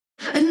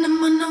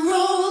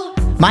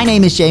My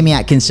name is Jamie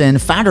Atkinson,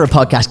 founder of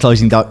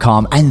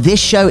podcastclosing.com, and this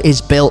show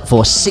is built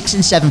for 6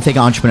 and 7 figure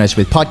entrepreneurs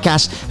with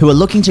podcasts who are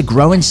looking to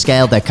grow and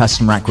scale their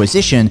customer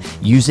acquisition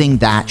using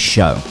that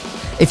show.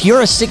 If you're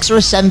a 6 or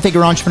a 7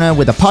 figure entrepreneur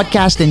with a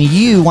podcast and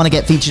you want to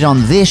get featured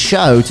on this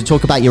show to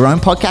talk about your own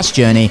podcast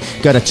journey,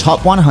 go to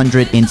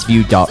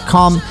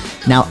top100interview.com.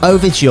 Now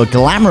over to your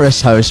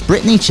glamorous host,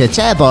 Brittany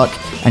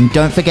Chatterbok, and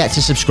don't forget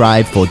to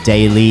subscribe for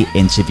daily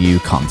interview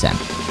content.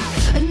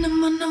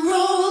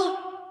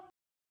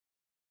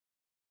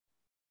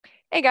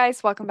 Hey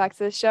guys, welcome back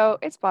to the show.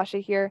 It's Basha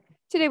here.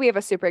 Today we have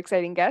a super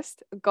exciting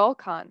guest, Gull.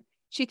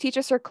 She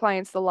teaches her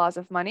clients the laws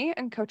of money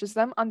and coaches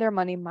them on their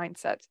money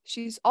mindset.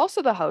 She's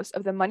also the host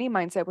of the Money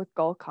Mindset with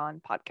Gull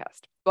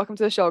podcast. Welcome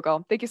to the show,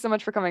 Gull. Thank you so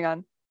much for coming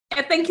on.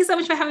 Yeah, thank you so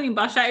much for having me,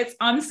 Basha.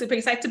 I'm super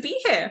excited to be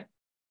here.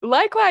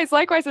 Likewise.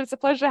 It's a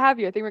pleasure to have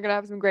you. I think we're going to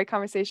have some great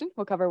conversation.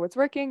 We'll cover what's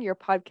working, your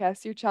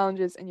podcast, your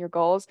challenges, and your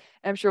goals.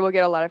 And I'm sure we'll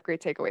get a lot of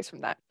great takeaways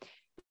from that.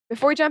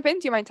 Before we jump in,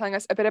 do you mind telling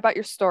us a bit about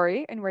your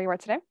story and where you are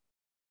today?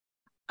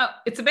 Oh,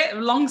 it's a bit of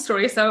a long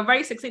story. So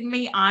very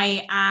succinctly,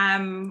 I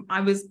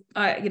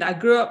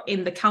grew up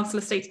in the council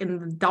estate in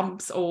the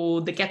dumps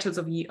or the ghettos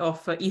of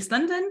East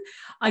London.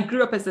 I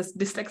grew up as a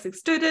dyslexic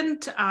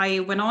student. I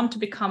went on to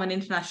become an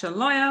international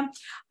lawyer.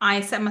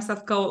 I set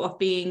myself a goal of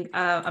being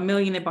a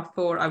millionaire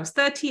before I was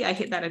 30. I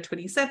hit that at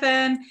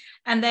 27.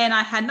 And then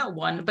I had not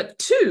one, but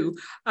two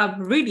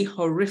really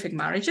horrific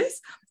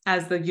marriages,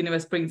 as the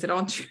universe brings it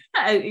on.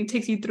 It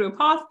takes you through a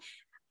path.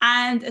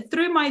 And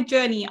through my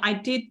journey, I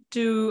did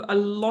do a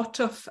lot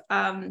of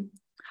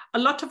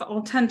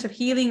alternative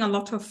healing, a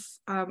lot of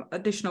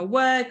additional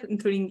work,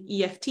 including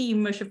EFT,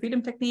 emotional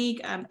freedom technique,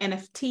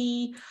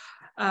 NFT,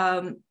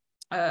 loads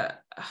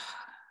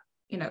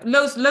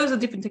of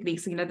different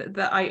techniques,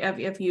 that I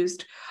have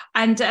used.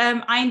 And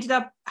I ended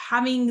up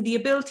having the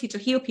ability to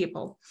heal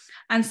people.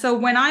 And so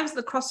when I was at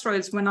the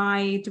crossroads, when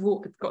I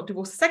got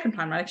divorced the second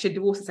time, I actually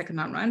divorced the second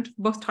time around.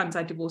 Both times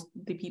I divorced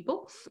the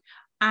people.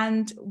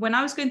 And when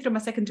I was going through my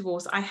second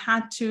divorce, I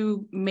had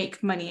to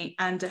make money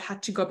and I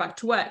had to go back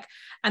to work.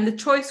 And the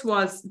choice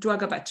was, do I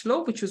go back to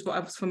law, which was what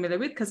I was familiar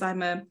with, because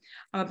I'm a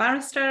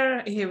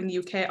barrister here in the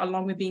UK,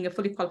 along with being a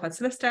fully qualified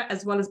solicitor,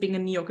 as well as being a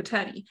New York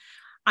attorney.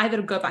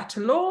 Either go back to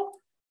law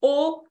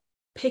or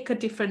pick a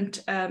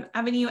different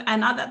avenue.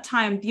 And at that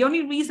time, the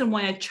only reason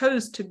why I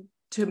chose to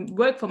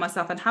work for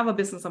myself and have a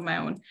business of my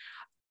own,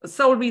 the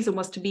sole reason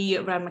was to be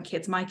around my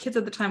kids. My kids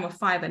at the time were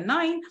 5 and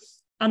 9.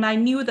 And I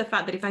knew the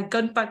fact that if I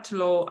got back to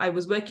law, I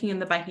was working in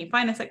the banking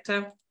finance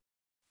sector.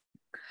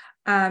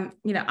 I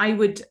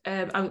would,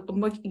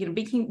 working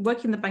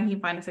in the banking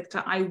finance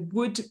sector, I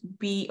would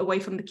be away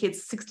from the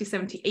kids 60,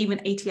 70,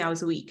 even 80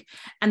 hours a week.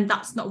 And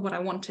that's not what I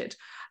wanted.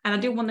 And I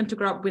didn't want them to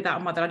grow up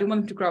without a mother. I didn't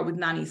want them to grow up with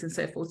nannies and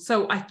so forth.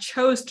 So I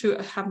chose to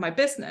have my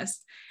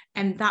business.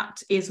 And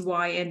that is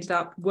why I ended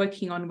up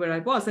working on where I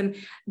was. And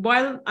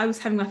while I was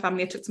having my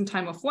family, I took some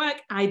time off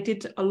work. I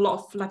did a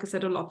lot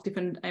of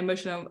different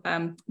emotional,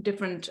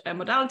 different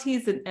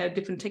modalities and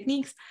different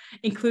techniques,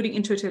 including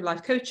intuitive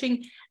life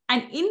coaching.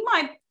 And in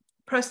my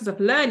process of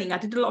learning, I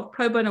did a lot of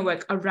pro bono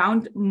work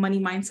around money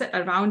mindset,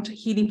 around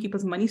healing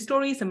people's money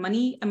stories and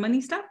money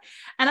stuff.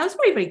 And I was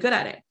very, very good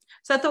at it.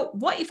 So I thought,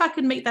 what if I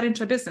could make that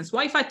into a business?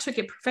 What if I took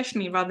it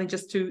professionally rather than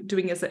just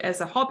doing it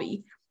as a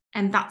hobby?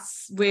 And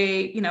that's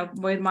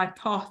where my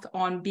path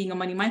on being a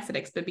money mindset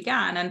expert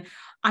began. And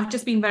I've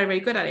just been very, very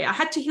good at it. I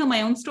had to heal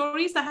my own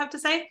stories, I have to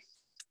say.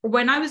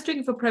 When I was doing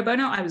it for pro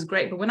bono, I was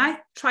great. But when I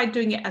tried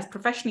doing it as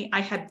professionally, I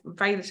had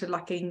very little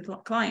luck in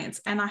clients.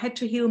 And I had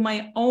to heal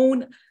my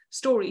own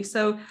story.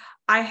 So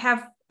I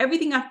have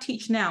everything I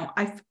teach now,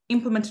 I've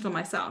implemented on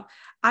myself.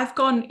 I've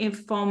gone in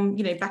from,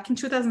 back in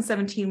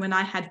 2017, when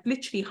I had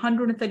literally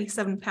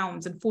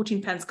 £137 and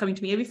 14 pence coming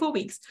to me every 4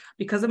 weeks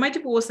because of my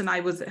divorce, and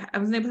I wasn't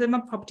able to sell my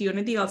property or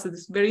anything else. So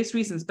there's various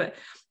reasons, but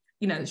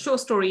the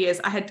short story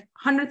is I had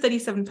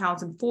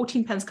 £137 and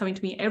 14 pence coming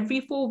to me every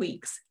 4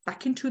 weeks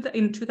back in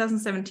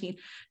 2017,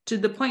 to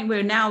the point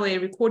where now we're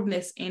recording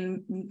this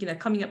in,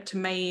 coming up to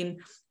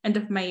end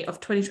of May of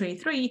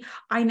 2023.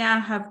 I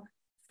now have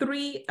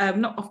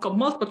I've got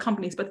multiple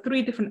companies, but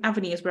 3 different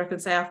avenues where I can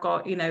say I've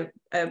got,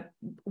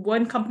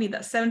 one company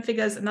that's 7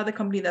 figures, another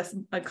company that's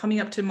coming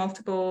up to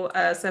multiple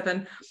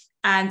 7,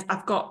 and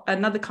I've got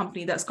another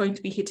company that's going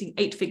to be hitting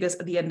 8 figures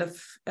at the end of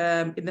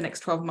in the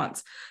next 12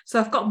 months. So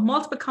I've got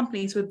multiple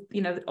companies with,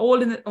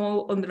 all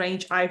on the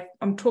range.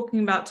 I'm talking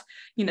about,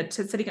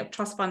 setting up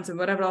trust funds and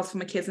whatever else for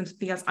my kids and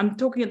something else. I'm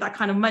talking about that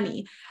kind of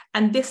money,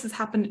 and this has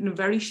happened in a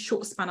very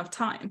short span of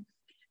time.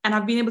 And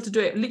I've been able to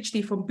do it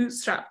literally from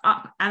bootstrap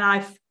up.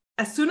 And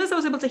as soon as I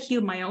was able to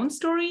heal my own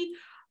story,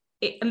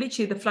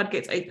 literally the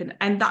floodgates open.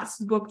 And that's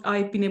what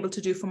I've been able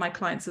to do for my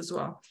clients as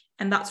well.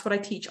 And that's what I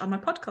teach on my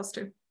podcast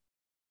too.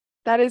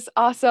 That is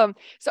awesome.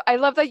 So I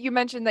love that you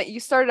mentioned that you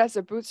started as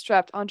a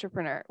bootstrapped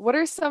entrepreneur. What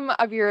are some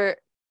of your,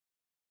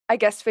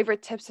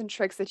 favorite tips and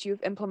tricks that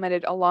you've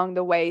implemented along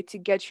the way to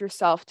get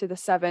yourself to the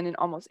 7 and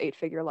almost 8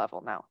 figure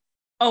level now?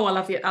 Oh, I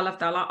love it. I love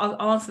that.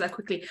 I'll answer that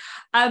quickly.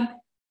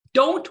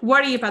 Don't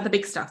worry about the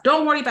big stuff.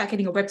 Don't worry about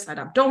getting your website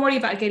up. Don't worry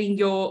about getting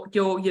your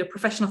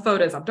professional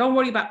photos up. Don't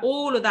worry about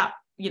all of that,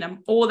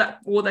 all that,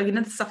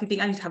 the stuff you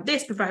think, I need to have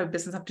this before I have a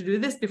business, I have to do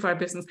this before I have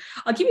a business.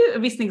 I'll give you a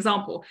recent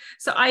example.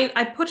 So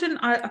I put in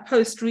a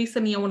post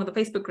recently on one of the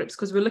Facebook groups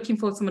because we're looking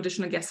for some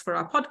additional guests for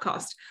our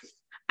podcast.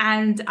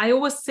 And I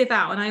always sieve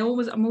out, and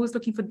I'm always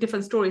looking for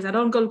different stories. I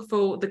don't go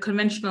for the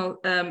conventional,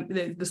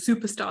 the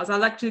superstars. I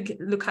like to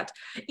look at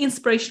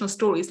inspirational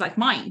stories like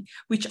mine,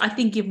 which I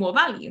think give more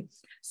value.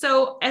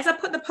 So as I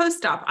put the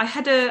post up, I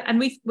had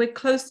we're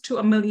close to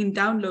 1 million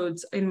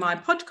downloads in my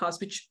podcast,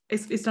 which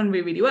is done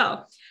really, really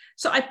well.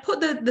 So I put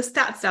the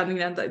stats down,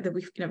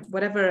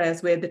 whatever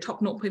as we're the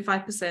top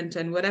 0.5%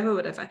 and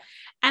whatever.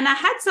 And I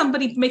had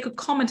somebody make a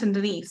comment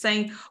underneath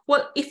saying,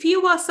 well, if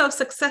you are so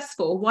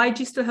successful, why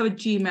do you still have a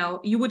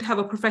Gmail? You would have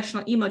a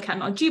professional email account,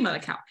 not a Gmail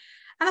account.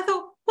 And I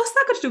thought, what's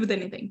that got to do with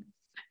anything?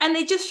 And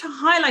they just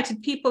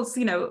highlighted people's,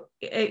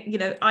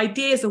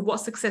 ideas of what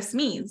success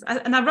means.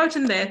 And I wrote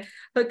in there,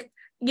 look,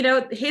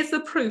 here's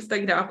the proof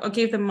that, I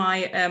gave them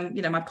my,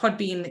 my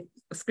Podbean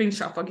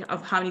screenshot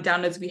of how many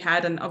downloads we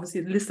had, and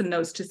obviously listen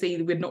notes to see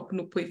we're not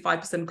 0.5%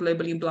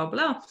 globally and blah,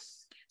 blah.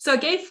 So I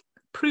gave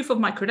proof of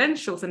my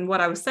credentials and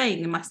what I was saying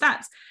in my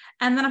stats.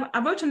 And then I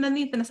wrote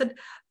underneath and I said,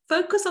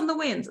 focus on the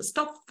wins,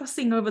 stop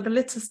fussing over the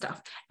little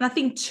stuff. And I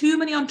think too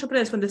many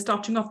entrepreneurs, when they're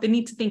starting off, they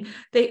need to think,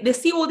 they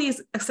see all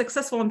these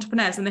successful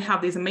entrepreneurs and they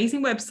have these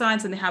amazing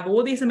websites and they have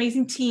all these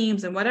amazing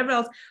teams and whatever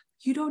else.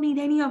 You don't need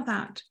any of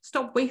that.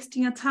 Stop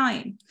wasting your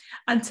time.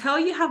 Until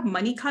you have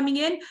money coming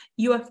in,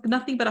 you have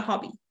nothing but a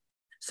hobby.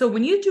 So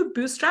when you do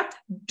bootstrap,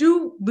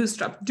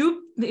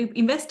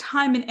 invest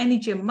time and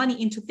energy and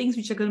money into things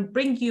which are going to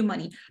bring you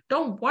money.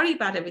 Don't worry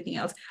about everything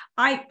else.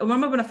 I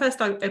remember when I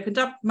first opened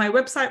up my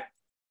website,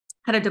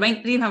 had a domain.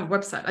 I didn't have a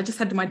website. I just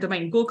had my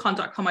domain,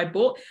 gullcon.com.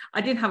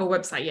 I didn't have a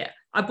website yet.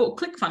 I bought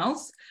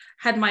ClickFunnels,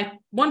 had my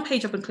one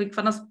page up in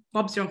ClickFunnels,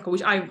 Bob's Your Uncle,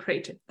 which I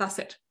created. That's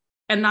it.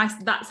 And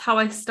that's how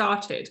I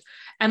started.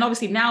 And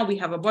obviously now we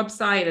have a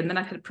website, and then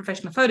I had a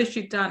professional photo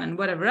shoot done and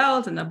whatever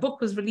else. And the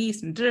book was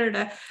released and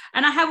And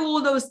I have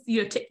all those,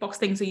 tick box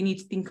things that you need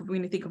to think of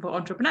when you think of an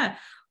entrepreneur.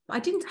 But I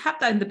didn't have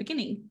that in the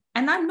beginning.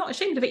 And I'm not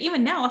ashamed of it.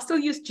 Even now, I still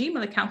use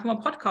Gmail account for my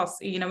podcast,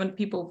 when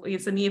people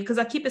send me, because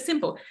I keep it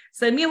simple.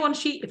 Send me a one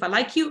sheet. If I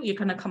like you, you're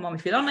going to come on.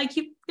 If you don't like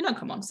you don't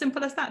come on.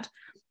 Simple as that.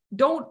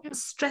 Don't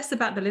stress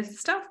about the little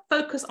stuff.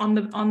 Focus on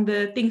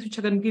the things which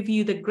are going to give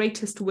you the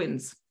greatest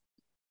wins.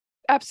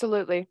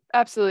 Absolutely.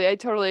 Absolutely. I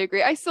totally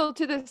agree. I still,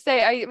 to this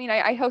day,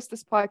 I host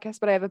this podcast,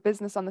 but I have a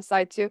business on the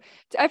side too.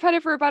 I've had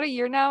it for about a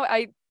year now.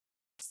 I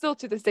still,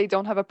 to this day,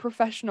 don't have a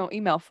professional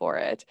email for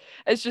it.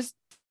 It's just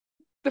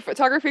the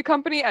photography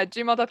company at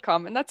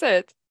gmail.com, and that's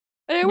it.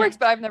 And it works,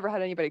 but I've never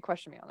had anybody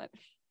question me on it.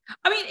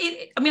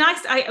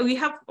 We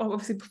have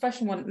obviously a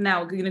professional one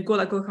now,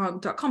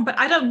 gull@gullcon.com, but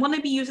I don't want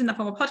to be using that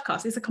for my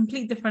podcast. It's a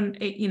complete different,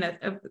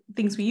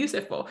 things we use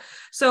it for.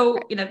 So,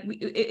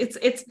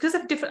 it's because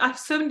I have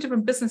so many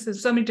different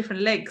businesses, so many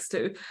different legs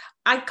too.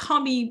 I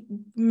can't be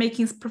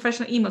making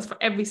professional emails for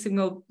every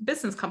single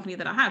business company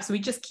that I have. So we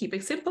just keep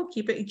it simple,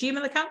 keep it a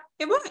Gmail account.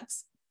 It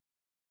works.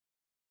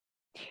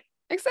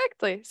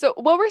 Exactly. So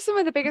what were some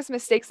of the biggest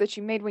mistakes that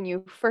you made when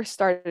you first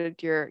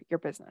started your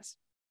business?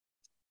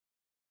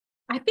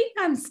 I think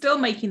I'm still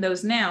making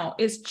those now,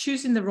 is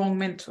choosing the wrong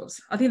mentors.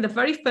 I think the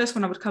very first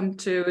one I would come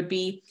to would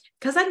be,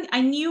 because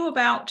I knew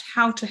about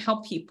how to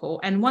help people.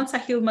 And once I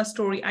healed my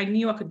story, I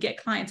knew I could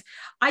get clients.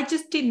 I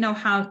just didn't know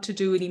how to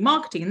do any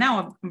marketing.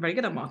 Now I'm very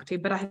good at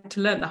marketing, but I had to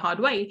learn the hard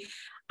way.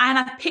 And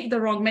I picked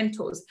the wrong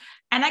mentors.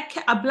 And I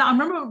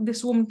remember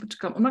this woman,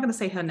 I'm not going to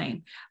say her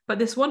name, but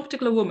this one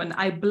particular woman,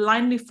 I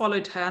blindly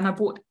followed her and I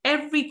bought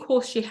every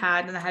course she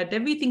had and I had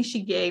everything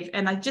she gave.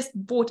 And I just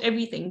bought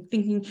everything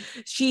thinking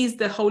she's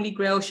the holy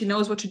grail. She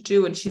knows what to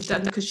do. And she's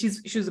done, because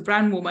she was a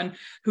brown woman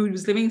who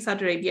was living in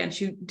Saudi Arabia and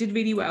she did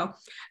really well.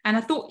 And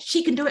I thought,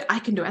 she can do it, I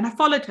can do it. And I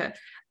followed her.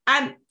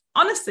 And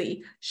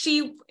honestly,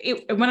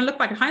 when I look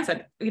back in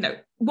hindsight,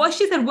 what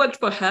she said worked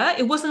for her.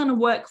 It wasn't going to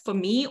work for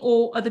me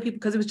or other people,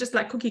 because it was just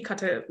like cookie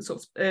cutter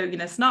sort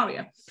of,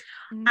 scenario.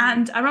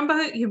 And I remember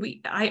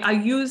I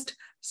used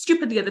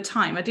stupidly at the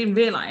time. I didn't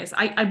realize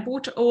I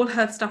bought all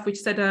her stuff, which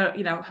said her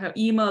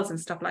emails and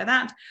stuff like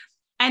that.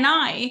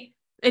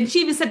 And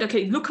she even said,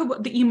 okay, look at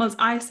what the emails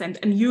I sent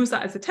and use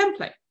that as a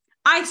template.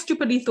 I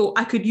stupidly thought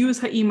I could use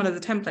her email as a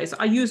template. So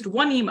I used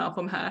one email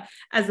from her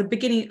as a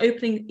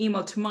opening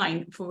email to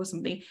mine for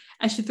something,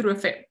 and she threw a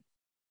fit.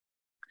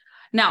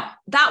 Now,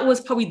 that was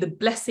probably the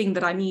blessing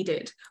that I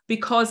needed,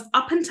 because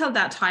up until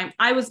that time,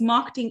 I was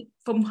marketing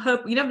from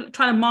her,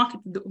 trying to market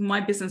my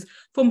business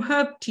from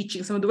her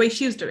teaching, some of the way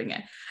she was doing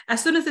it.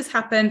 As soon as this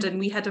happened and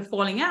we had a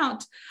falling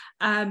out,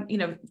 I'm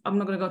not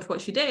going to go into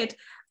what she did.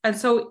 And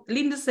so,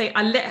 Linda say,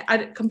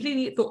 I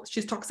completely thought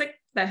she's toxic.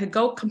 Let her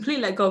go,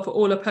 completely let go for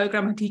all her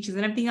program, her teachers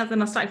and everything else.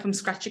 Then I started from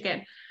scratch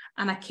again.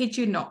 And I kid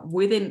you not,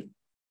 within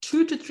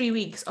 2 to 3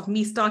 weeks of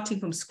me starting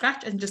from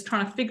scratch and just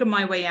trying to figure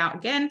my way out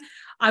again,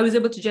 I was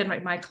able to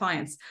generate my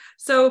clients.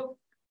 So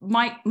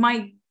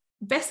my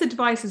best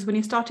advice is when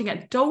you're starting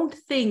out, don't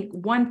think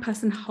one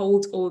person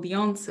holds all the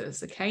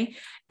answers, okay?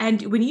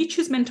 And when you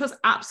choose mentors,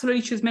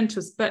 absolutely choose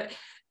mentors, but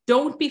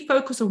don't be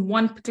focused on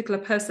one particular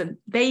person.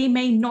 They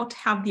may not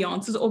have the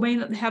answers or may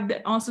not have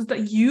the answers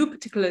that you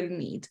particularly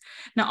need.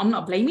 Now, I'm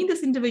not blaming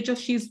this individual.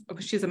 She's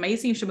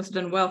amazing. She must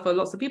have done well for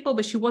lots of people,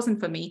 but she wasn't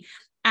for me.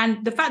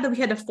 And the fact that we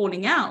had a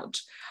falling out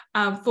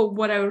for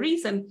whatever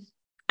reason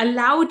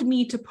allowed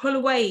me to pull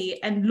away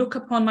and look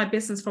upon my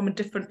business from a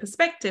different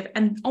perspective.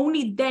 And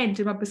only then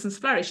did my business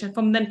flourish. And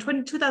from then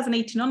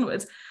 2018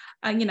 onwards,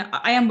 I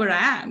am where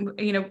I am,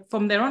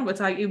 from there onwards,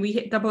 we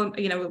hit double,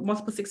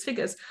 multiple six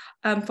figures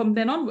from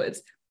then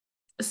onwards.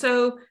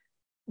 So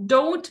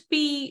don't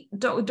think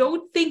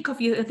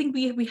of you. I think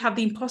we have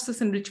the imposter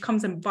syndrome, which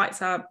comes and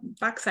bites our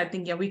backside,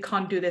 thinking, yeah, we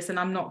can't do this and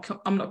I'm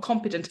not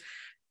competent.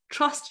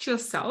 Trust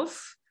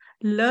yourself,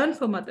 learn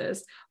from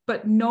others,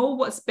 but know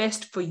what's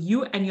best for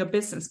you and your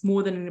business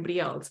more than anybody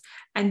else.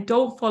 And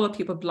don't follow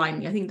people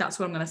blindly. I think that's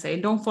what I'm going to say.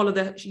 And don't follow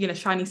the,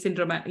 shiny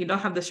syndrome. You don't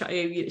have the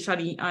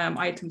shiny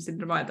item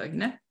syndrome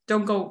either,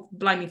 Don't go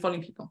blindly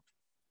following people.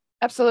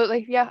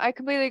 Absolutely. Yeah, I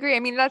completely agree. I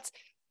mean,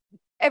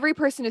 every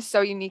person is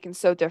so unique and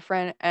so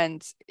different.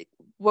 And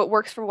what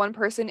works for one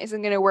person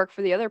isn't going to work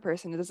for the other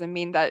person. It doesn't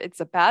mean that it's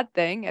a bad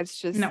thing. It's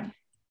just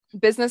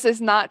business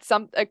is not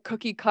a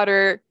cookie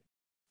cutter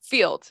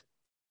field.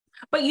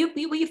 But what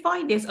you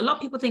find is a lot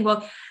of people think,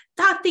 well,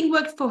 that thing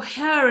worked for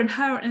her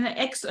and the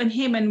ex and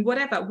him and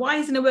whatever. Why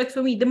isn't it work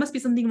for me? There must be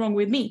something wrong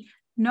with me.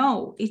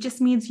 No, it just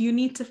means you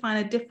need to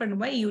find a different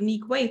way,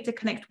 unique way to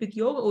connect with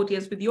your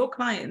audience, with your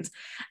clients,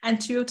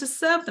 and to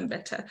serve them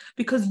better,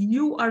 because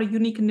you are a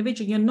unique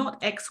individual. You're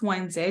not X, Y,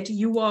 and Z.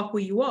 You are who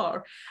you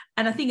are.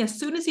 And I think as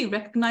soon as you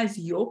recognize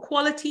your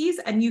qualities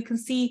and you can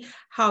see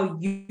how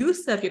you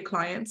serve your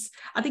clients,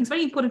 I think it's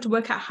very important to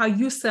work out how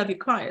you serve your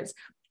clients.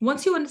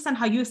 Once you understand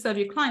how you serve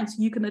your clients,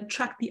 you can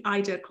attract the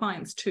ideal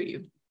clients to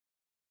you.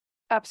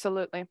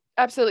 Absolutely.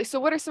 Absolutely. So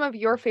what are some of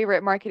your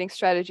favorite marketing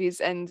strategies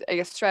and I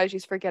guess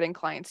strategies for getting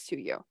clients to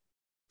you?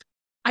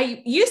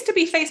 I used to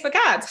be Facebook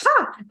ads.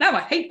 Now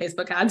I hate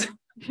Facebook ads.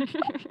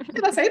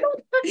 Did I say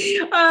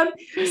that?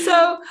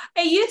 So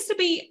it used to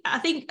be, I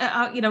think,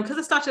 because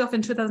I started off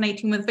in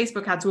 2018 when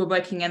Facebook ads were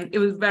working, and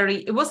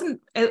it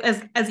wasn't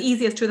as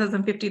easy as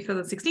 2015,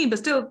 2016, but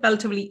still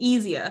relatively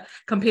easier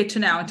compared to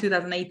now in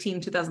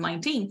 2018,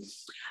 2019.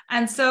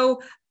 And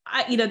so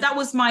that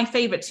was my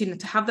favorite,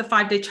 to have the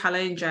 5-day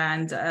challenge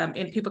and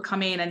people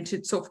come in and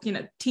to sort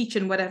of, teach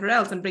and whatever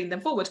else and bring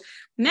them forward.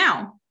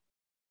 Now,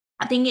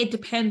 I think it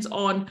depends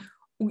on,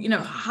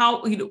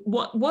 how,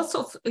 what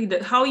sort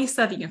of, how are you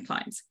serving your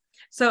clients?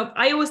 So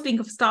I always think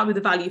of start with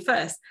the value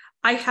first.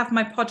 I have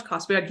my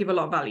podcast where I give a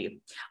lot of value.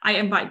 I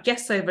invite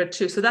guests over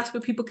too. So that's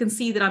where people can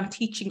see that I'm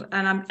teaching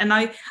and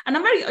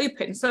I'm very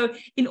open. So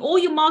in all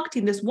your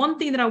marketing, there's one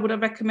thing that I would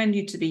recommend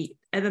you to be,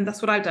 and then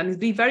that's what I've done, is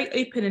be very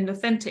open and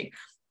authentic.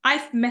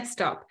 I've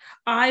messed up.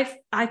 I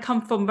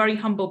come from very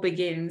humble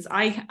beginnings.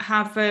 I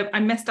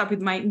messed up in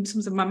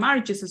terms of my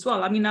marriages as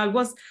well. I mean, I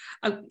was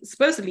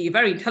supposedly a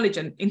very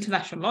intelligent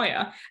international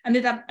lawyer, and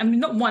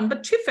not one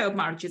but 2 failed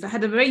marriages. I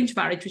had an arranged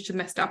marriage which was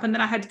messed up, and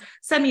then I had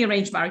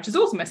semi-arranged marriages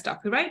also messed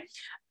up, right?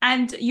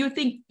 And you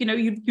think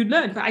you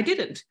learn, but I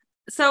didn't.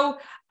 So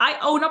I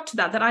own up to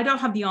that I don't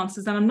have the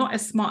answers, and I'm not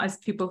as smart as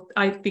people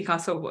I think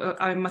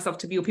I myself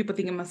to be, or people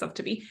think of myself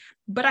to be,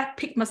 but I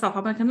picked myself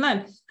up. I can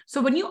learn. So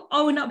when you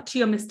own up to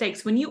your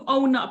mistakes, when you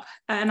own up,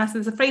 and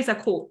there's a phrase I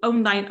call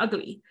own thine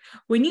ugly.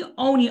 When you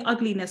own your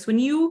ugliness, when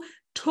you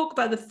talk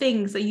about the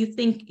things that you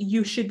think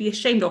you should be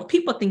ashamed of,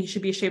 people think you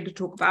should be ashamed to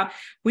talk about,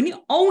 when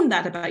you own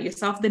that about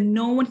yourself, then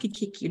no one can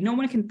kick you, no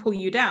one can pull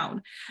you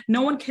down,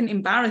 no one can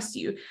embarrass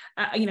you.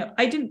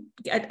 I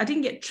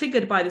didn't get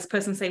triggered by this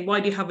person saying,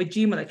 why do you have a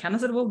Gmail account? I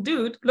said, well,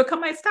 dude, look at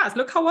my stats,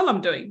 look how well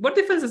I'm doing. What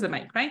difference does it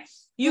make, right?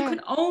 You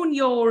can own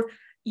your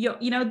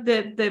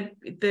the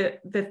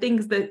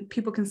things that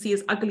people can see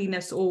as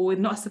ugliness or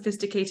not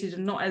sophisticated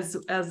and not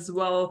as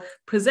well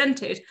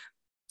presented.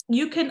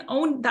 You can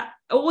own that,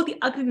 all the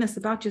ugliness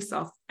about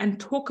yourself, and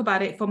talk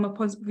about it from a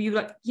point of view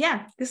like,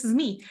 yeah, this is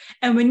me.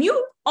 And when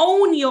you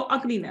own your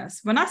ugliness,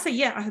 when I say,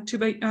 yeah, I had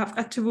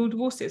 2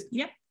 divorces,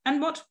 yeah,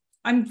 and what?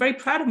 I'm very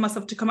proud of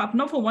myself to come up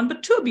not for 1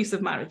 but 2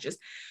 abusive marriages.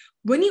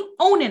 When you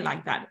own it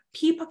like that,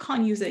 people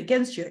can't use it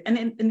against you,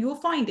 and you'll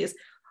find is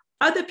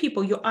other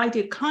people, your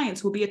ideal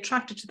clients, will be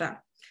attracted to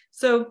that.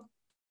 So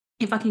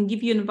if I can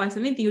give you an advice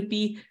on anything, it would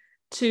be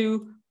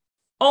to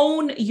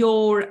own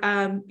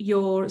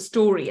your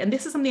story. And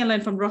this is something I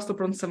learned from Russell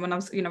Brunson when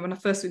I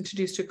first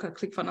introduced to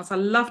ClickFunnels. I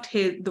loved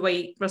the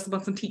way Russell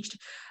Brunson taught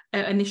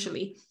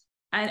initially.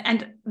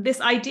 And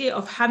this idea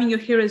of having your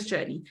hero's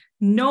journey,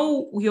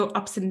 know your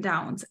ups and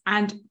downs,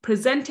 and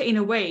present it in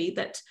a way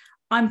that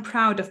I'm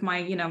proud of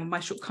my,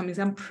 my shortcomings.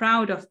 I'm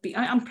proud of being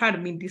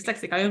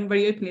dyslexic. I own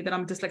very openly that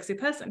I'm a dyslexic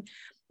person.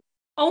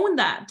 Own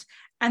that.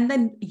 And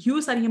then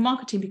use that in your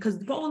marketing, because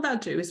what will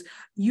that do is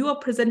you are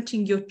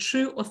presenting your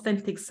true,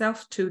 authentic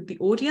self to the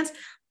audience.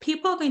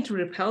 People are going to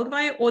be repelled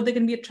by it, or they're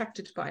going to be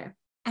attracted by it.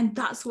 And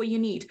that's what you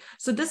need.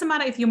 So it doesn't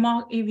matter if your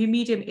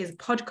medium is a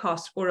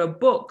podcast or a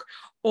book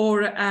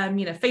or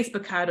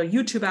Facebook ad or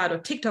YouTube ad or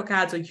TikTok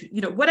ads, or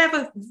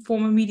whatever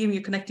form of medium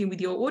you're connecting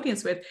with your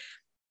audience with.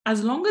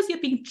 As long as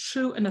you're being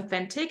true and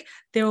authentic,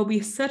 there will be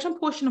a certain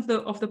portion of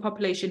the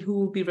population who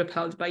will be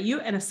repelled by you,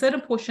 and a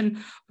certain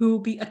portion who will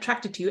be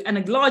attracted to you, and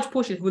a large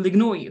portion who will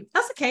ignore you.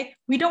 That's okay.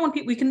 We don't want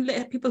people. We can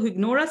let people who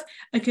ignore us,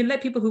 and can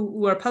let people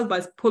who are repelled by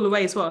us pull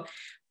away as well.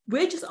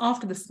 We're just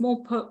after the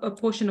small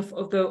portion of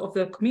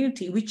the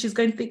community, which is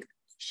going to think,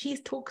 she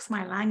talks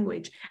my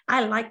language.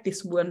 I like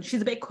this one.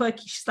 She's a bit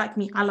quirky. She's like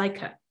me. I like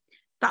her.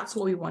 That's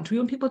what we want. We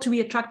want people to be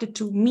attracted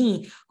to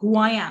me, who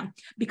I am,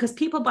 because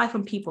people buy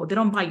from people. They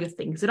don't buy your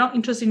things. They're not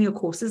interested in your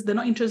courses. They're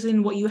not interested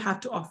in what you have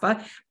to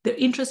offer. They're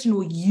interested in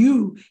what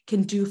you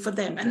can do for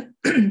them.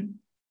 And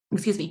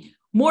excuse me,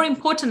 more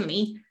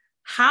importantly,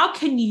 how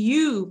can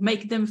you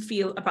make them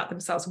feel about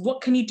themselves? What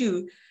can you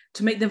do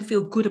to make them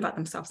feel good about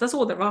themselves? That's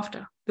all they're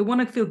after. They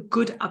want to feel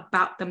good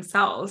about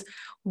themselves.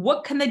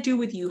 What can they do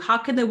with you? How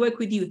can they work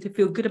with you to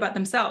feel good about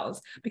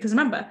themselves? Because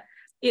remember,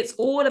 it's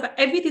all about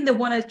everything they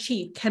want to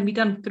achieve can be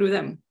done through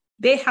them.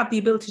 They have the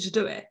ability to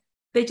do it.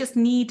 They just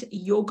need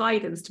your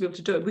guidance to be able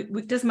to do it.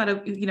 It doesn't matter,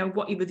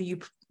 whether you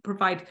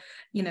provide,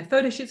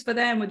 photo shoots for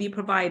them, whether you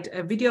provide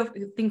a video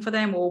thing for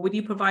them, or whether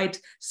you provide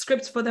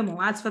scripts for them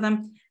or ads for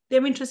them.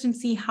 They're interested to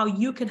see how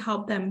you can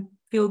help them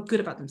feel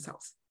good about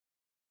themselves.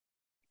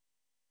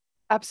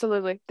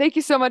 Absolutely. Thank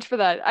you so much for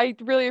that. I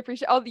really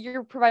appreciate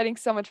you're providing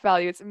so much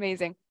value. It's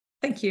amazing.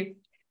 Thank you.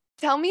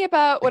 Tell me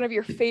about one of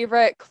your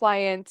favorite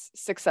client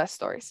success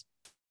stories.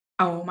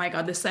 Oh my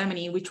God, there's so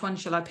many. Which one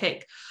shall I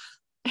pick?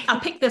 I'll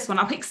pick this one.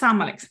 I'll pick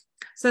Sam Alex.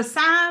 So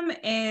Sam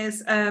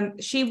is,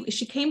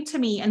 she came to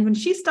me, and when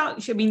she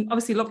started,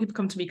 obviously a lot of people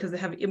come to me because they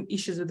have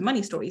issues with the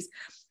money stories,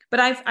 but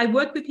I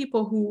work with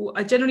people who,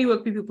 I generally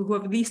work with people who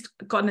have at least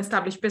got an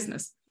established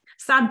business.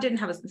 Sam didn't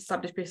have an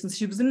established business.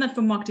 She was in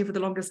network marketing for the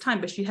longest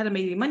time, but she hadn't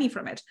made any money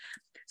from it.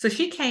 So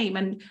she came,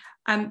 and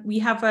we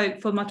have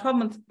for my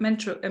 12-month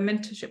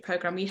mentorship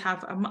program, we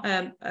have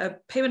a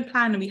payment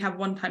plan, and we have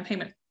one-time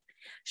payment.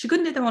 She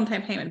couldn't do the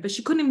one-time payment, but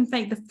she couldn't even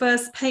make the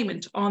first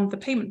payment on the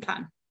payment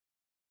plan.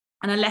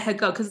 And I let her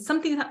go because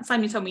something that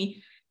Simon told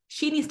me,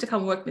 she needs to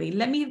come work with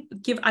me.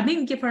 I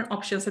didn't give her an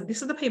option. I said,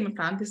 this is the payment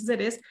plan. This is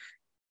it.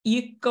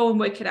 You go and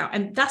work it out.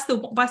 And that's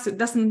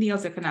something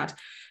else I can add.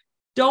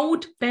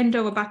 Don't bend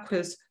over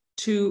backwards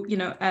to,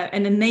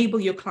 and enable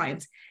your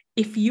clients.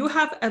 If you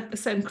have a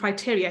certain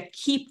criteria,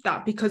 keep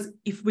that, because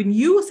when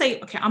you say,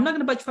 okay, I'm not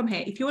going to budge from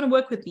here, if you want to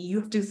work with me, you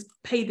have to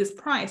pay this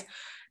price.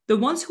 The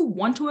ones who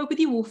want to work with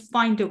you will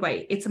find a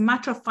way. It's a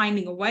matter of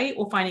finding a way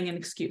or finding an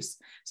excuse.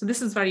 So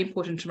this is very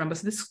important to remember.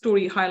 So this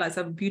story highlights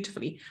that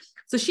beautifully.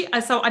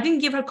 So I didn't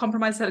give her a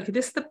compromise. I said, okay,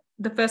 this is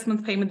the first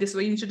month payment. This is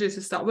what you need to do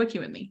to start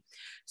working with me.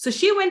 So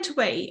she went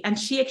away and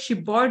she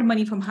actually borrowed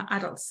money from her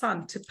adult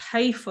son to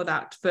pay for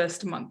that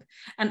first month.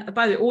 And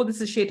by the way, all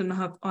this is shared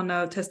on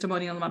her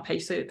testimonial on my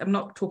page. So I'm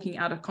not talking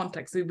out of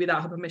context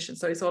without her permission.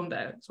 So it's on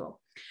there as well.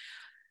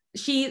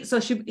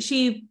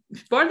 She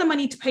borrowed the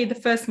money to pay the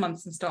first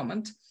month's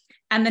installment.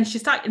 And then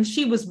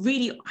she was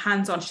really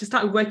hands-on. She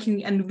started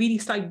working and really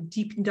started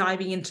deep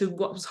diving into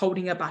what was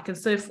holding her back and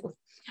so forth.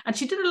 And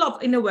she did a lot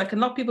of inner work.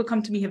 And a lot of people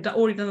come to me have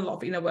already done a lot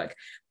of inner work,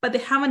 but they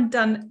haven't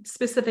done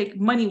specific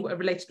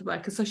money-related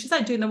work. And so she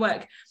started doing the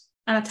work.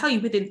 And I tell you,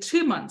 within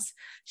 2 months,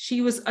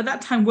 she was at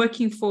that time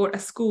working for a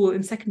school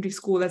in secondary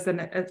school as an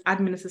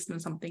admin assistant or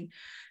something.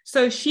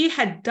 So she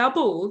had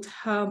doubled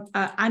her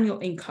annual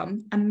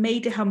income and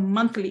made it her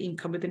monthly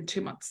income within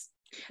 2 months.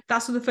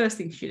 That's the first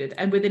thing she did.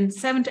 And within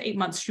 7 to 8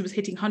 months, she was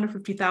hitting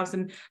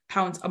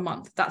 £150,000 a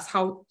month. That's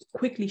how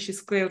quickly she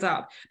scaled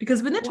up.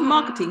 Because with network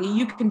marketing,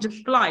 you can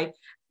just fly.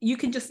 You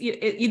can just,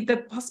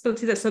 the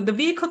possibility there. So the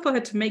vehicle for her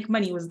to make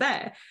money was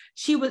there.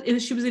 She was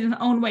in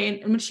her own way.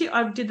 And when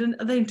I did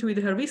another interview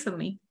with her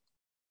recently,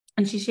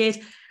 and she shared,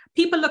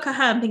 people look at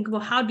her and think,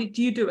 well, how did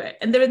you do it?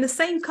 And they're in the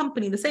same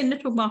company, the same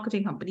network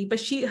marketing company, but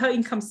her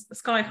income's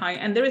sky high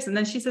and there isn't. And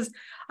then she says,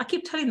 I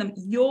keep telling them,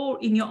 you're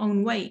in your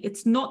own way.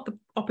 It's not the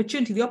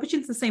opportunity. The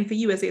opportunity is the same for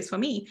you as it is for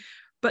me.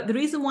 But the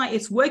reason why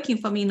it's working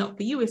for me, not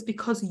for you, is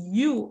because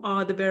you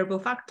are the variable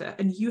factor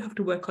and you have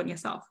to work on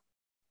yourself.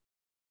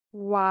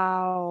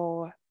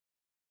 Wow.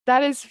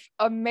 That is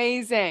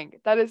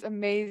amazing. That is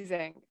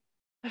amazing.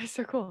 That is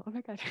so cool. Oh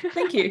my God.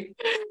 Thank you.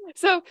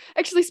 So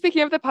actually,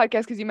 speaking of the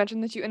podcast, because you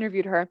mentioned that you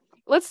interviewed her,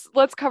 let's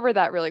cover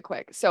that really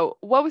quick. So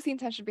what was the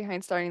intention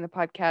behind starting the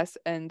podcast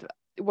and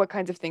what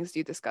kinds of things do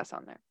you discuss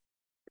on there?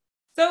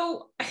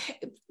 So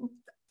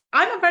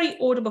I'm a very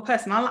audible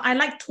person. I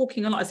like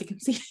talking a lot, as you can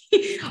see.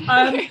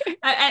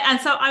 And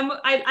so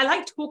I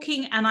like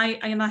talking, and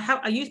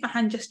I use my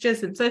hand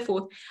gestures and so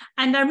forth.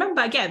 And I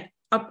remember, again,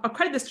 I'll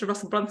credit this to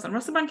Russell Brunson.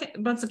 Russell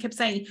Brunson kept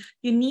saying,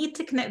 you need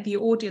to connect the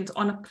audience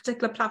on a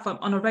particular platform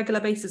on a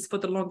regular basis for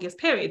the longest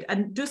period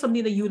and do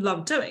something that you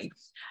love doing.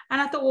 And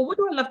I thought, well, what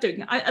do I love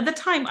doing? At the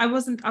time,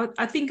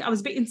 I think I was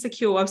a bit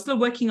insecure. I was still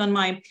working on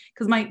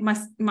because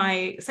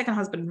my second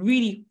husband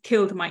really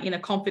killed my inner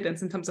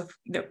confidence in terms of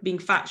being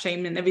fat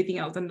shamed and everything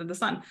else under the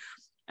sun.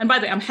 And by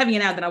the way, I'm heavier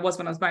now than I was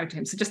when I was married to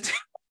him. So just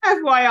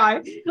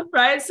FYI,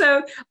 right?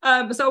 So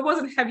I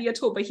wasn't heavy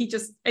at all, but he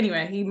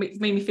made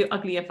me feel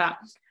ugly and fat.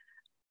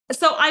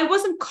 So I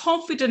wasn't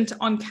confident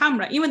on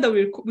camera, even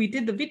though we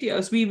did the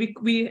videos,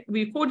 we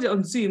recorded it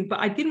on Zoom, but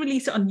I didn't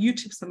release it on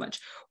YouTube so much.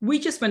 We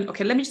just went,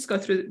 okay, let me just go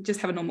through,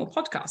 just have a normal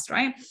podcast,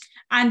 right?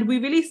 And we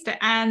released it.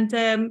 And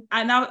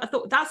now I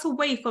thought that's a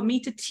way for me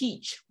to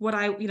teach what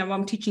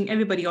I'm teaching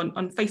everybody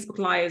on Facebook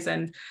Lives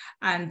and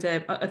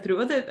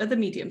through other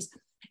mediums.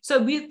 So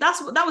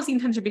that was the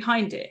intention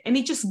behind it, and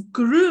it just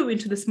grew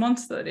into this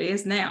monster that it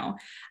is now.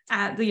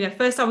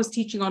 First I was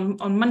teaching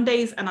on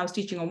Mondays, and I was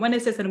teaching on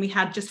Wednesdays, and we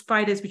had just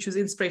Fridays, which was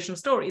inspirational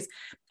stories.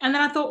 And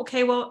then I thought,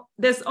 okay, well,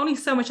 there's only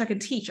so much I can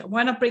teach.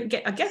 Why not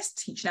get a guest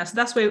to teach now? So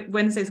that's where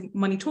Wednesdays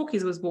Money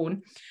Talkies was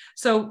born.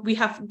 So we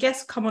have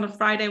guests come on a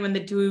Friday when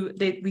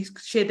we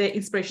share their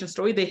inspirational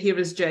story, their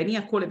hero's journey.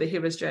 I call it the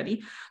hero's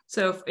journey.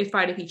 So a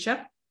Friday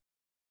feature.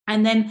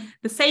 And then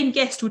the same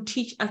guest would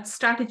teach a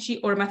strategy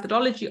or a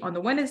methodology on the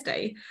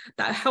Wednesday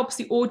that helps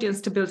the audience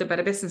to build a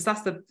better business.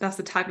 That's the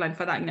tagline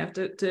for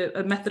that,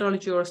 a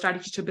methodology or a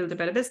strategy to build a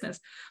better business.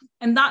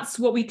 And that's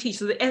what we teach.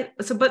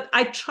 But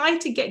I try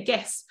to get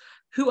guests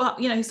who are,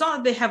 it's not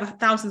that they have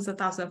thousands and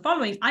thousands of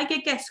following. I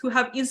get guests who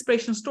have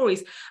inspirational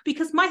stories,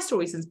 because my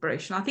story is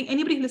inspirational. I think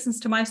anybody who listens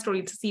to my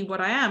story to see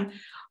what I am,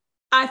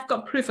 I've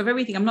got proof of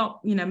everything. I'm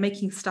not,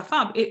 making stuff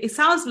up. It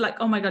sounds like,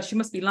 oh my God, she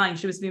must be lying.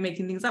 She must be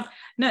making things up.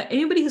 No,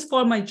 anybody who's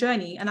followed my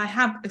journey, and I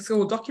have, it's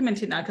all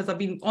documented now because I've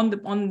been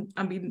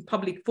I've been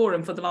public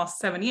forum for the last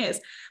 7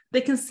 years.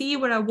 They can see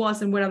where I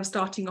was and where I was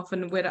starting off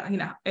and where,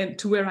 and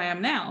to where I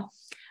am now.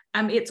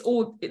 It's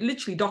all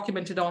literally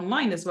documented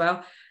online as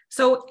well.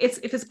 So if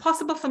it's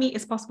possible for me,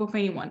 it's possible for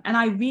anyone. And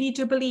I really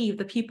do believe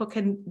that people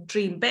can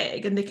dream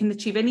big and they can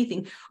achieve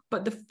anything.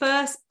 But the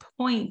first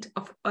point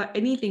of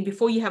anything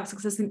before you have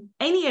success in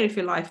any area of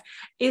your life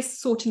is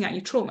sorting out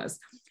your traumas.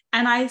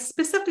 And I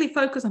specifically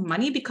focus on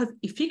money, because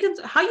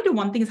how you do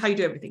one thing is how you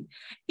do everything.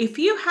 If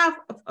you have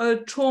a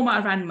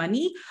trauma around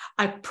money,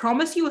 I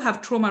promise you will have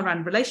trauma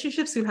around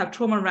relationships, you'll have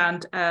trauma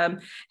around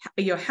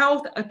your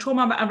health, a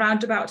trauma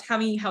around about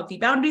having healthy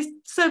boundaries,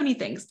 so many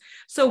things.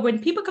 So when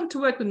people come to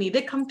work with me,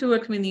 they come to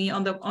work with me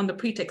on the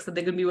pretext that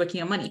they're going to be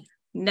working on money.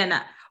 No,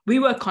 we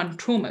work on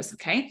traumas,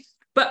 okay?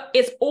 But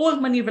it's all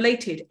money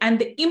related, and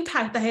the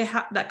impact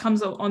that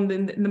comes on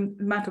the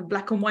amount of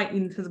black and white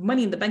in terms of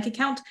money in the bank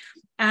account,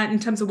 and in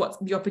terms of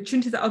what the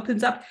opportunities that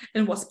opens up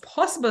and what's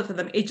possible for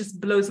them, it just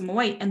blows them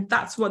away. And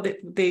that's what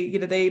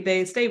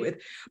they stay with.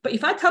 But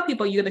if I tell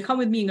people you're going to come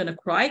with me and going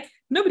to cry,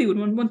 nobody would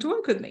want to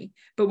work with me.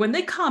 But when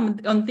they come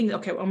and think,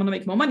 okay, well, I'm going to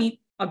make more money,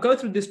 I'll go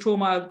through this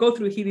trauma, I'll go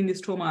through healing this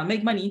trauma, I'll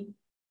make money,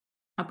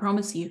 I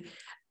promise you,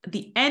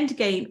 the end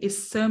game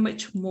is so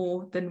much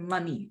more than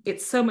money.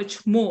 It's so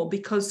much more,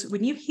 because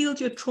when you've healed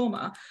your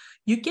trauma,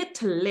 you get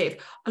to live.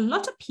 A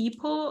lot of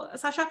people,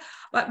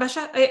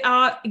 Basha,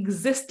 are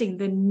existing.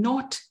 They're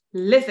not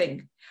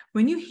living.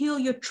 When you heal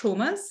your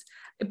traumas,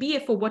 be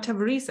it for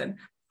whatever reason,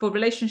 for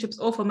relationships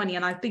or for money,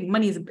 and I think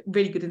money is a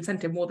really good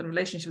incentive more than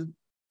relationships.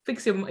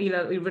 Fix your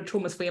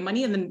traumas for your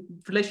money, and then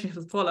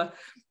relationships follow.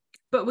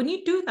 But when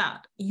you do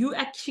that, you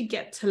actually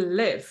get to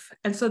live.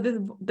 And so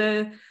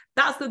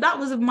that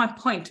was my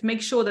point, to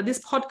make sure that this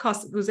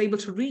podcast was able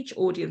to reach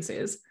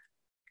audiences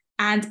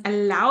and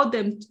allow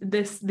them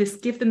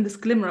give them this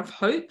glimmer of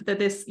hope that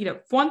this,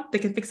 one, they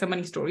can fix their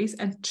money stories,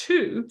 and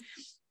two,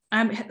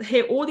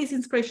 hear all these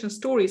inspirational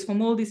stories from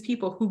all these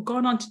people who've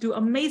gone on to do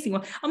amazing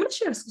work. I'm going to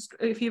share,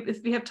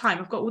 if we have time,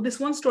 I've got this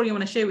one story I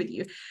want to share with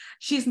you.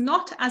 She's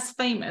not as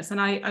famous, and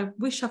I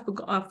wish I've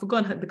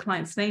forgotten the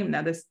client's name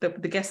now,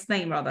 the guest's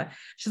name rather.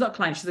 She's not a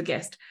client, she's a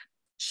guest.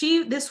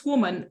 This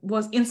woman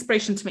was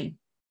inspiration to me.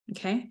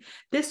 Okay,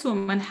 this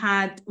woman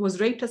was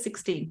raped at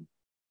 16,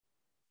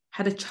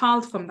 had a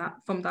child from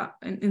that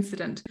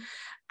incident,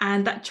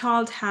 and that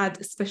child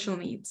had special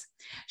needs.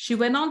 She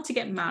went on to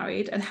get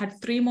married and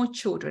had 3 more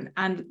children,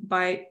 and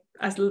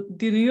as the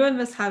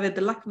universe have it,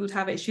 the luck would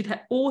have it, she'd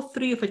had all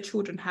 3 of her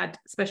children had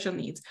special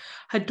needs.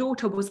 Her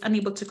daughter was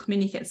unable to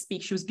communicate and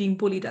speak. She was being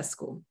bullied at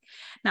school.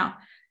 Now,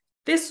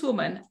 this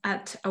woman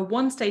at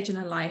one stage in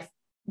her life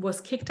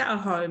was kicked out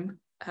of home.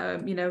 I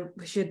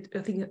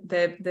think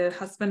the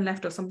husband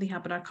left or something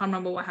happened. I can't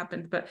remember what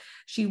happened, but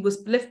she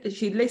was lifted.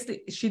 She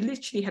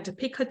literally had to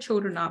pick her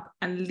children up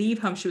and leave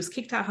home. She was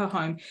kicked out of her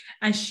home,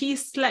 and she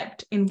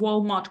slept in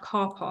Walmart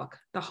car park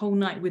the whole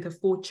night with her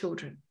 4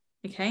 children.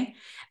 Okay.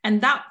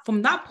 And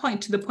from that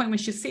point to the point when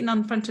she's sitting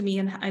in front of me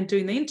and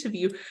doing the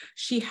interview,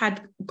 she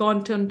had gone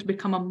on to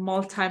become a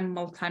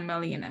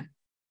multi-millionaire.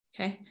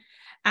 Okay.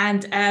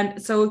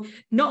 And so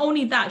not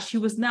only that, she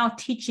was now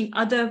teaching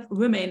other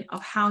women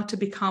of how to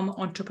become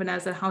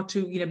entrepreneurs and how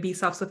to, be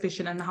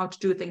self-sufficient and how to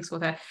do things for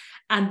her.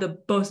 And the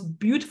most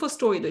beautiful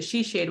story that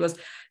she shared was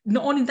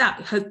Not only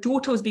that, her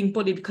daughter was being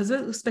bullied because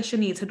of special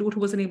needs. Her daughter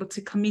wasn't able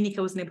to communicate,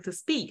 wasn't able to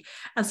speak.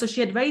 And so she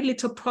had very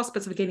little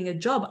prospects of getting a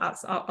job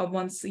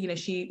once,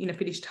 she,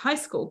 finished high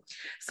school.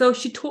 So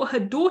she taught her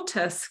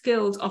daughter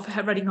skills of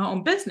her running her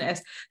own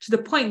business to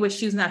the point where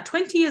she's now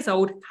 20 years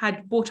old,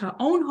 had bought her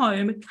own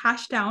home,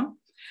 cash down,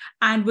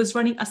 and was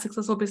running a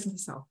successful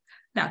business herself.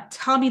 Now,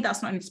 tell me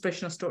that's not an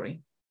inspirational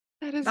story.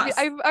 That is,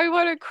 I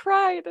want to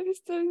cry. That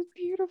is so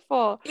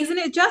beautiful. Isn't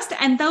it just?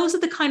 And those are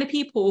the kind of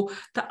people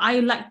that I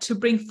like to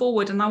bring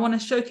forward. And I want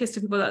to showcase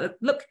to people that,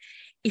 look,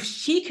 if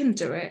she can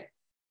do it,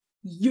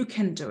 you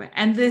can do it.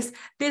 And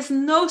there's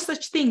no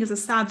such thing as a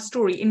sad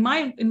story. In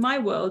my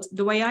world,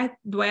 the way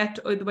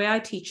I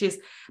teach is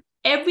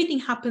everything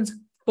happens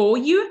for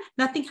you.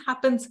 Nothing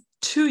happens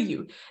to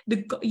you.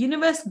 The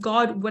universe,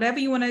 God, whatever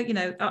you want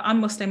to,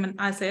 I'm Muslim and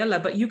I say Allah,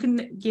 but you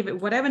can give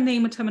it whatever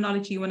name or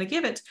terminology you want to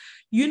give it.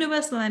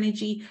 Universal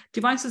energy,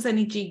 divine source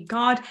energy,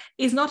 God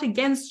is not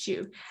against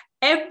you.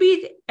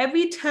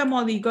 Every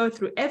turmoil you go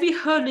through, every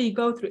hurdle you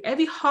go through,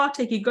 every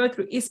heartache you go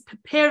through is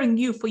preparing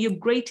you for your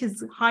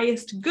greatest,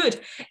 highest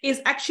good,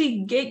 is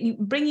actually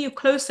bringing you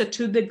closer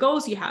to the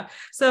goals you have.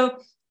 So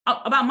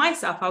about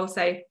myself, I would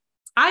say,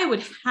 I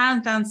would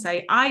hands down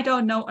say, I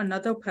don't know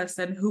another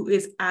person who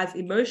is as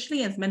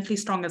emotionally and mentally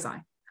strong as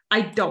I.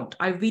 I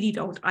really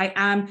don't. I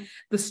am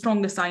the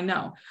strongest I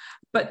know.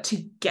 But to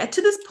get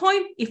to this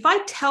point, if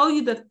I tell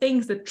you the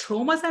things, the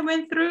traumas I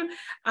went through,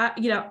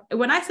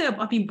 when I say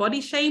I've been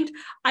body shamed,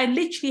 I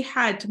literally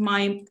had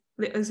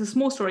there's a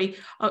small story.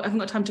 I haven't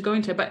got time to go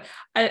into it, but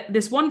at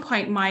this one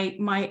point,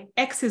 my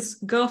ex's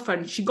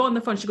girlfriend, she got on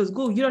the phone. She goes,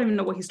 Gull, you don't even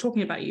know what he's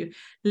talking about you.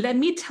 Let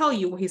me tell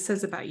you what he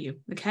says about you.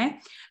 Okay.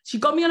 She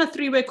got me on a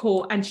 3-way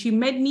call and she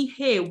made me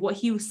hear what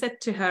he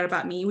said to her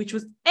about me, which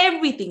was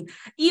everything.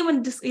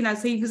 Even just,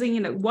 so he was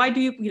saying, why do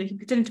you, he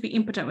pretended to be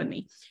impotent with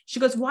me. She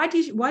goes, why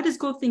does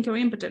Gull think you're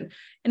impotent?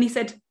 And he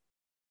said,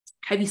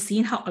 have you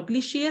seen how ugly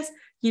she is?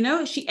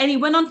 And he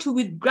went on to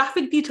with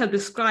graphic detail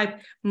describe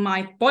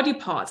my body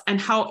parts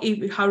and how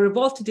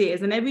revolted it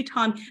is. And every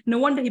time, no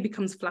wonder he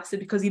becomes flaccid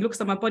because he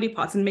looks at my body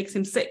parts and makes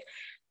him sick.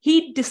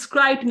 He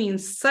described me in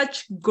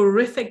such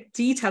graphic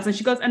details. And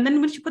she goes, and then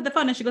when she put the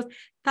phone and she goes,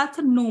 that's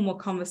a normal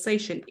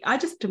conversation. I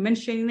just have to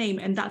mention your name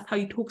and that's how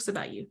he talks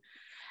about you.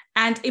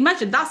 And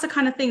imagine that's the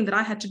kind of thing that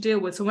I had to deal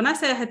with. So when I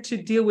say I had to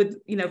deal with,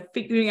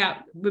 figuring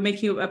out,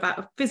 making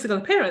about physical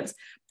appearance,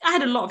 I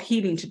had a lot of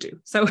healing to do.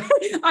 So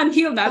I'm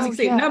healed now, as you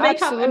see, no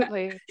makeup.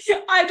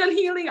 I've done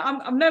healing.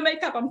 I'm no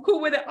makeup. I'm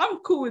cool with it. I'm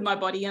cool with my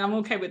body and I'm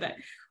okay with it.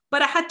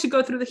 But I had to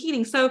go through the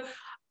healing. So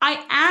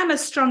I am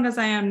as strong as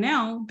I am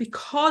now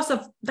because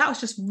of that. Was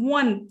just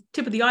one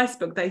tip of the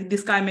iceberg that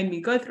this guy made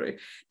me go through.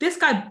 This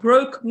guy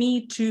broke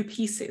me to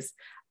pieces.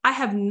 I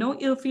have no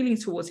ill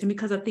feelings towards him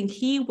because I think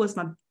he was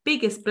my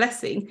biggest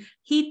blessing.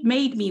 He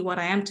made me what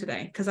I am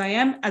today because I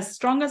am as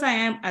strong as I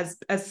am, as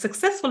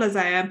successful as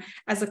I am,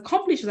 as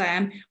accomplished as I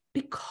am,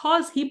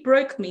 because he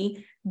broke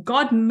me.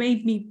 God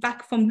made me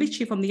back from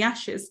the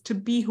ashes to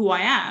be who I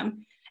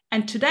am.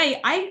 And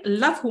today I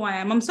love who I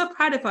am. I'm so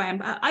proud of who I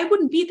am. I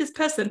wouldn't be this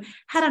person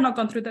had I not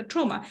gone through that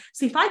trauma.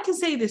 So if I can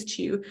say this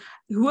to you,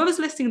 whoever's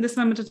listening in this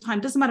moment of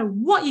time, doesn't matter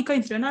what you're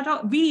going through. And I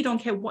don't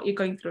care what you're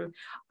going through.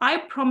 I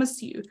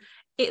promise you,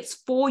 it's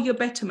for your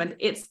betterment.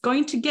 It's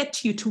going to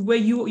get you to where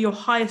your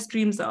highest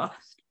dreams are.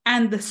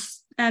 And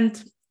there's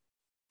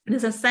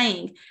a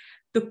saying,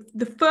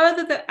 the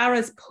further the arrow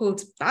is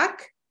pulled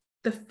back,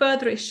 the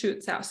further it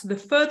shoots out. So the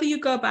further you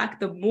go back,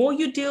 the more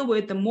you deal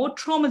with, the more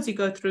traumas you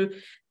go through,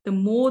 the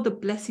more the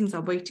blessings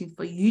are waiting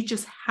for you. You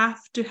just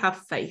have to have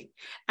faith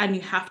and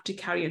you have to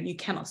carry on. You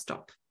cannot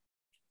stop.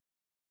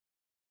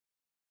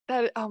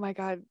 Oh my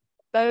God.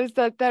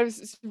 That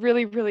is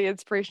really, really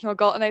inspirational,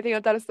 Gull. And I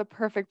think that is the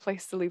perfect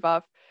place to leave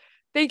off.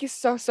 Thank you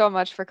so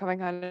much for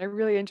coming on. I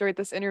really enjoyed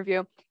this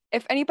interview.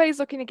 If anybody's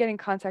looking to get in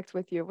contact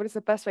with you, what is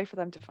the best way for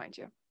them to find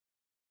you?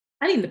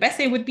 I think the best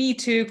way would be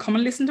to come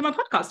and listen to my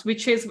podcast,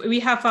 which is we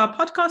have our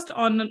podcast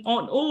on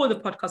all the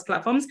podcast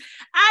platforms.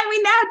 And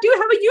we now do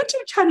have a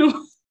YouTube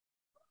channel.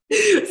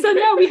 So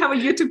now we have a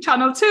YouTube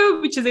channel too,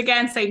 which is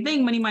again, same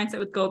thing, Money Mindset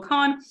with Gull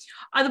Khan.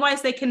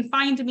 Otherwise, they can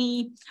find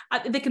me.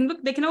 They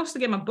can also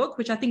get my book,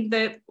 which I think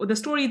the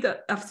story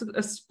that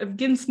I've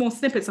given small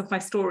snippets of my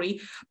story,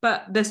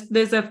 but there's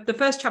the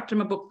first chapter in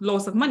my book,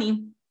 Laws of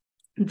Money.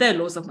 The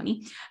Laws of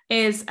Money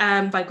is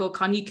by Gull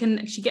Khan. You can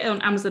actually get it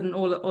on Amazon and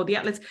all the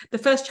outlets. The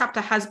first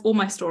chapter has all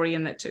my story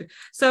in it too.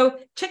 So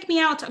check me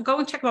out. Go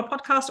and check my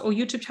podcast or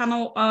YouTube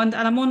channel, and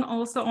I'm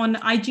also on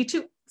IG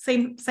too.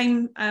 Same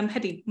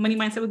heading, Money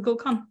Mindset with Gull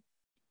Khan.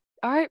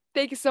 All right.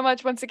 Thank you so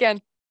much once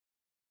again.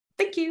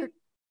 Thank you.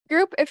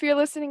 Group, if you're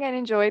listening and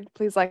enjoyed,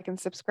 please like and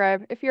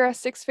subscribe. If you're a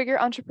 6-figure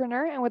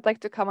entrepreneur and would like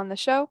to come on the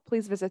show,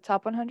 please visit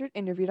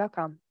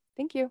top100interview.com.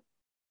 Thank you.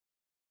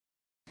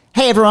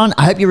 Hey everyone,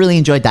 I hope you really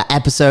enjoyed that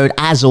episode.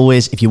 As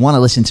always, if you want to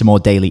listen to more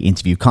daily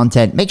interview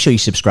content, make sure you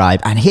subscribe.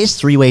 And here's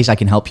 3 ways I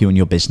can help you in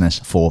your business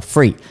for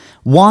free.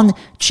 One,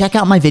 check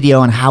out my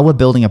video on how we're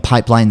building a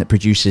pipeline that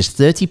produces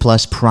 30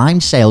 plus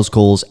primed sales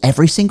calls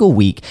every single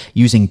week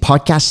using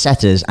podcast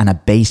setters and a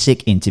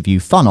basic interview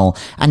funnel.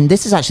 And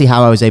this is actually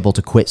how I was able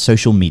to quit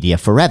social media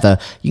forever.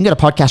 You can go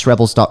to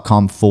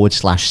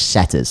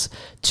podcastrebels.com/setters.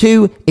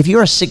 Two, if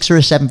you're a 6 or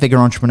a 7-figure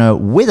entrepreneur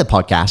with a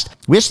podcast,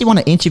 we actually want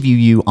to interview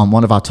you on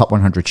one of our top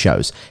 100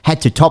 shows.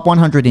 Head to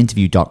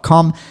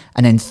top100interview.com.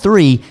 And then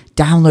 3,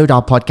 download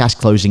our podcast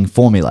closing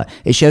formula.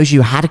 It shows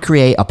you how to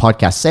create a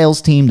podcast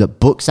sales team that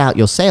books out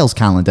your sales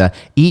calendar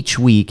each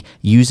week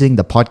using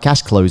the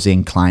podcast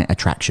closing client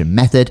attraction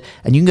method.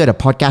 And you can go to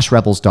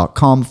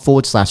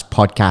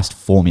podcastrebels.com/podcast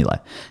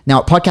formula. Now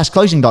at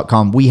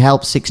podcastclosing.com, we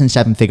help 6 and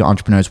 7-figure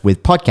entrepreneurs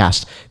with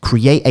podcasts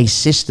create a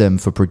system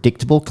for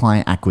predictable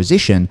client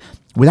acquisition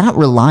without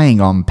relying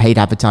on paid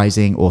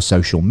advertising or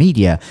social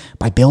media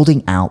by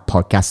building out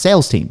podcast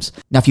sales teams.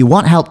 Now, if you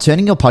want help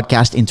turning your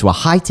podcast into a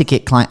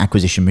high-ticket client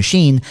acquisition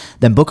machine,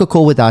 then book a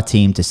call with our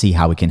team to see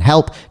how we can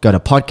help. Go to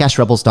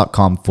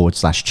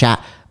podcastrebels.com/chat.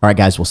 All right,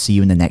 guys, we'll see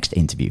you in the next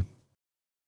interview.